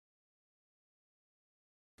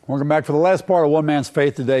Welcome back for the last part of One Man's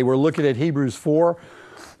Faith today. We're looking at Hebrews 4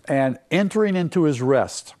 and entering into his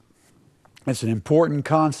rest. It's an important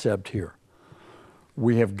concept here.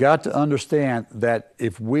 We have got to understand that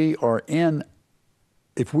if we are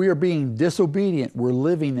being disobedient, we're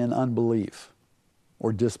living in unbelief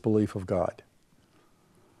or disbelief of God.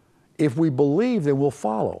 If we believe, then we'll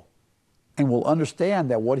follow and we'll understand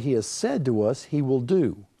that what he has said to us, he will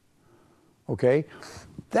do. Okay?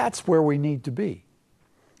 That's where we need to be.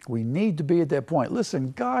 We need to be at that point.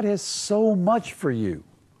 Listen, God has so much for you,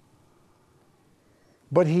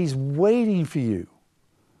 but he's waiting for you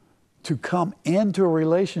to come into a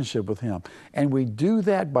relationship with him. And we do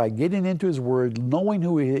that by getting into his word, knowing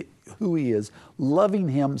who he is, loving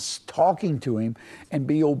him, talking to him, and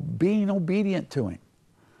being obedient to him.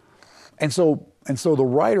 And so the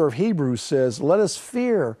writer of Hebrews says, let us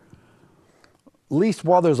fear, lest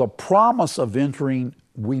while there's a promise of entering,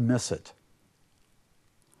 we miss it.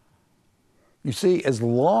 You see, as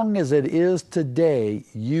long as it is today,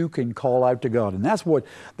 you can call out to God. And that's what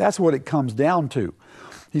it comes down to.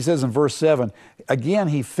 He says in verse 7, again,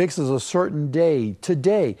 he fixes a certain day,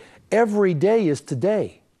 today. Every day is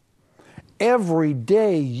today. Every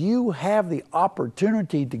day you have the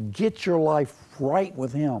opportunity to get your life right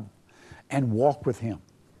with him and walk with him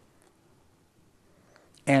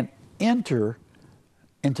and enter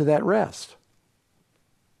into that rest.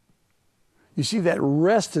 You see, that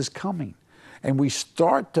rest is coming. And we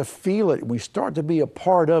start to feel it, and we start to be a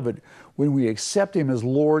part of it when we accept him as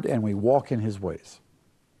Lord and we walk in his ways.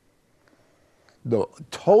 The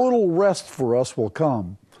total rest for us will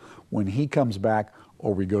come when he comes back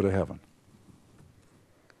or we go to heaven.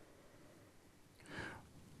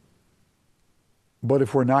 But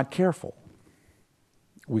if we're not careful,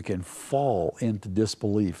 we can fall into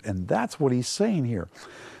disbelief. And that's what he's saying here.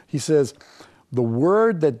 He says, the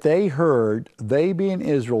word that they heard, they being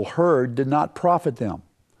Israel, heard, did not profit them.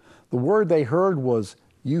 The word they heard was,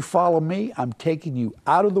 you follow me, I'm taking you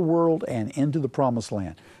out of the world and into the promised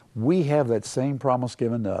land. We have that same promise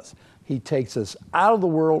given to us. He takes us out of the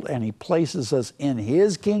world and he places us in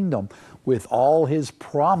his kingdom with all his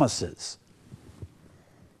promises,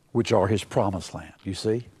 which are his promised land, you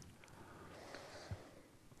see?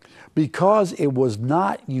 Because it was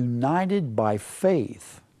not united by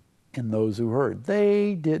faith in those who heard.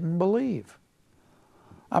 They didn't believe.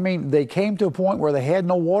 I mean, they came to a point where they had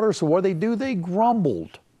no water, so what did they do? They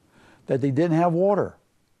grumbled that they didn't have water.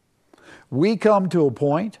 We come to a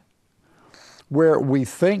point where we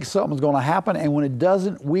think something's going to happen, and when it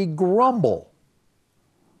doesn't, we grumble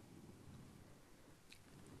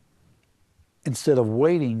instead of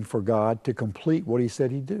waiting for God to complete what he said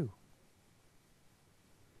he'd do.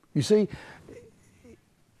 You see,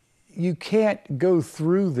 you can't go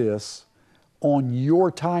through this on your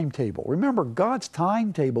timetable. Remember, God's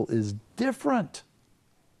timetable is different.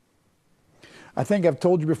 I think I've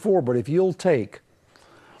told you before, but if you'll take,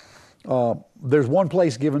 there's one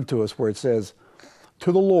place given to us where it says,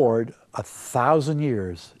 to the Lord, 1,000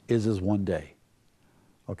 years is as one day.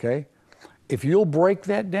 Okay? If you'll break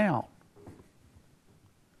that down,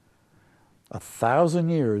 1,000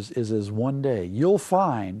 years is as one day. You'll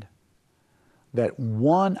find that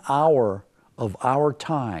 1 hour of our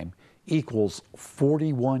time equals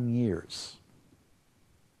 41 years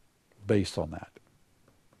based on that.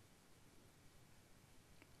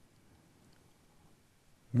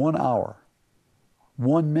 1 hour.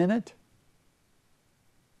 1 minute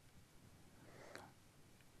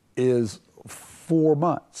is 4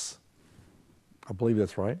 months. I believe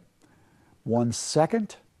that's right. 1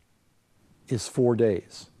 second is 4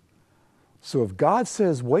 days. So if God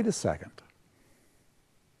says, wait a second,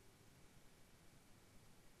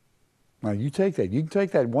 now you take that. You can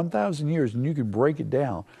take that 1,000 years and you can break it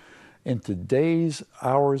down into days,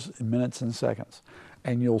 hours, minutes, and seconds.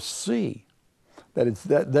 And you'll see that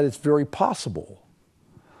it's very possible.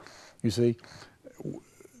 You see,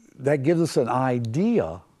 that gives us an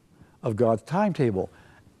idea of God's timetable.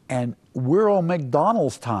 And we're on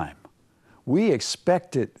McDonald's time. We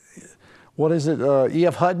expect it. What is it,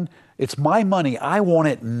 E.F. Hutton? It's my money. I want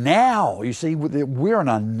it now. You see, we're in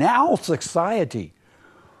a now society.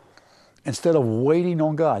 Instead of waiting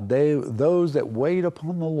on God, those that wait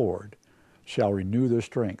upon the Lord shall renew their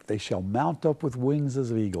strength. They shall mount up with wings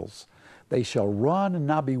as of eagles. They shall run and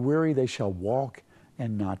not be weary. They shall walk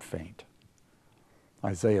and not faint.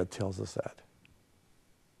 Isaiah tells us that.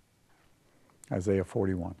 Isaiah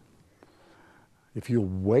 41. If you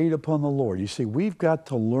wait upon the Lord, you see, we've got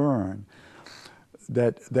to learn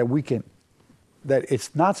that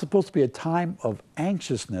it's not supposed to be a time of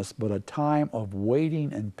anxiousness, but a time of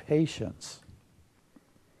waiting and patience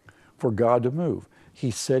for God to move.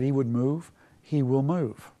 He said he would move. He will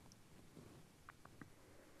move.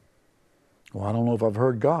 Well, I don't know if I've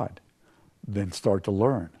heard God. Then start to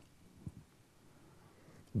learn.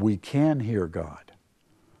 We can hear God.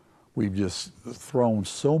 We've just thrown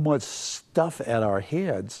so much stuff at our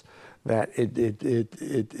heads that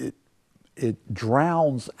it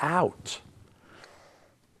drowns out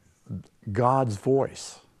God's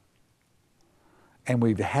voice. And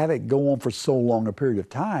we've had it go on for so long a period of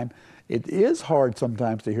time, it is hard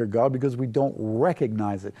sometimes to hear God because we don't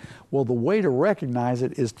recognize it. Well, the way to recognize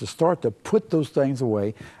it is to start to put those things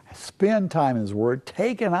away, spend time in His Word,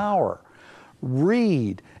 take an hour,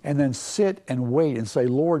 read, and then sit and wait and say,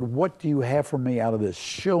 Lord, what do you have for me out of this?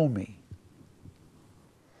 Show me.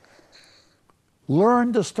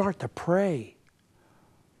 Learn to start to pray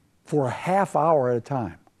for a half hour at a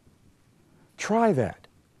time. Try that.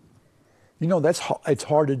 You know, it's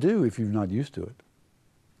hard to do if you're not used to it.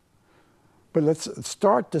 But let's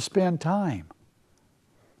start to spend time.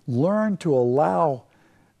 Learn to allow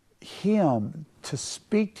Him to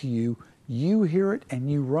speak to you. You hear it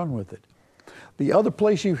and you run with it. The other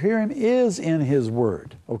place you hear Him is in His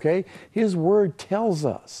Word, okay? His Word tells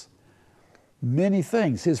us many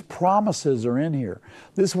things. His promises are in here.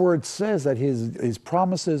 This Word says that His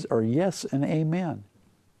promises are yes and amen.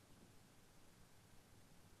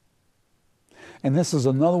 And this is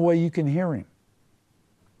another way you can hear Him.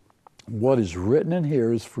 What is written in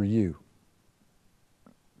here is for you.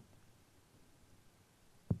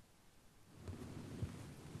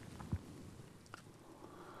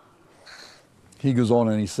 He goes on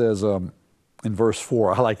and he says in verse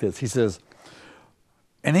 4, I like this. He says,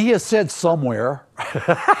 and He has said somewhere,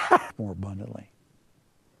 more abundantly.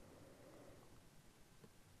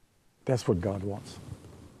 That's what God wants.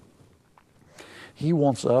 He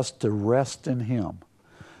wants us to rest in Him.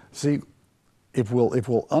 See, if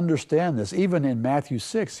we'll understand this, even in Matthew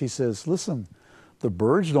 6, He says, listen, the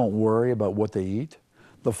birds don't worry about what they eat.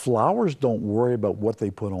 The flowers don't worry about what they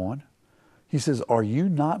put on. He says, are you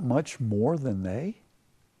not much more than they?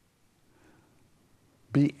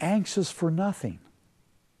 Be anxious for nothing.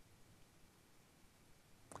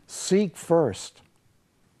 Seek first.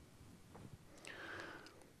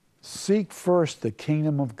 Seek first the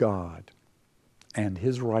kingdom of God and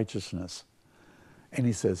His righteousness. And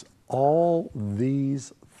He says, all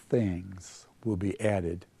these things will be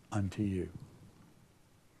added unto you.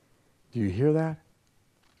 Do you hear that?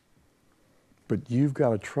 But you've got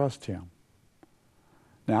to trust Him.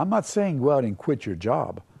 Now, I'm not saying go out and quit your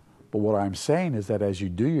job, but what I'm saying is that as you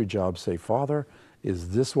do your job, say, Father, is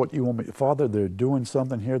this what you want me? Father, they're doing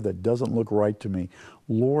something here that doesn't look right to me.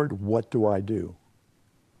 Lord, what do I do?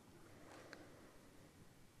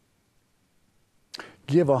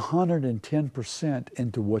 Give 110%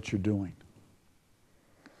 into what you're doing.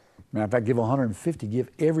 Matter of fact, give 150, give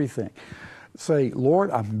everything. Say,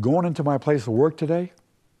 Lord, I'm going into my place of work today.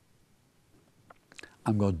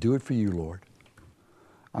 I'm going to do it for you, Lord.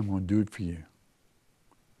 I'm going to do it for you.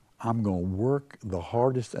 I'm going to work the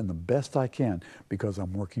hardest and the best I can because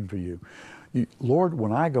I'm working for you. Lord,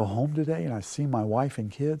 when I go home today and I see my wife and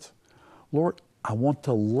kids, Lord, I want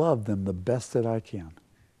to love them the best that I can.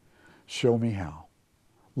 Show me how.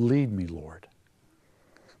 Lead me, Lord.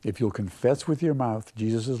 If you'll confess with your mouth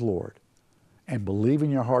Jesus is Lord and believe in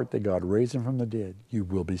your heart that God raised Him from the dead, you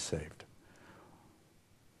will be saved.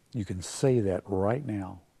 You can say that right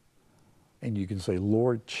now. And you can say,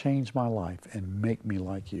 Lord, change my life and make me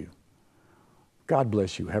like you. God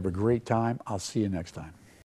bless you. Have a great time. I'll see you next time.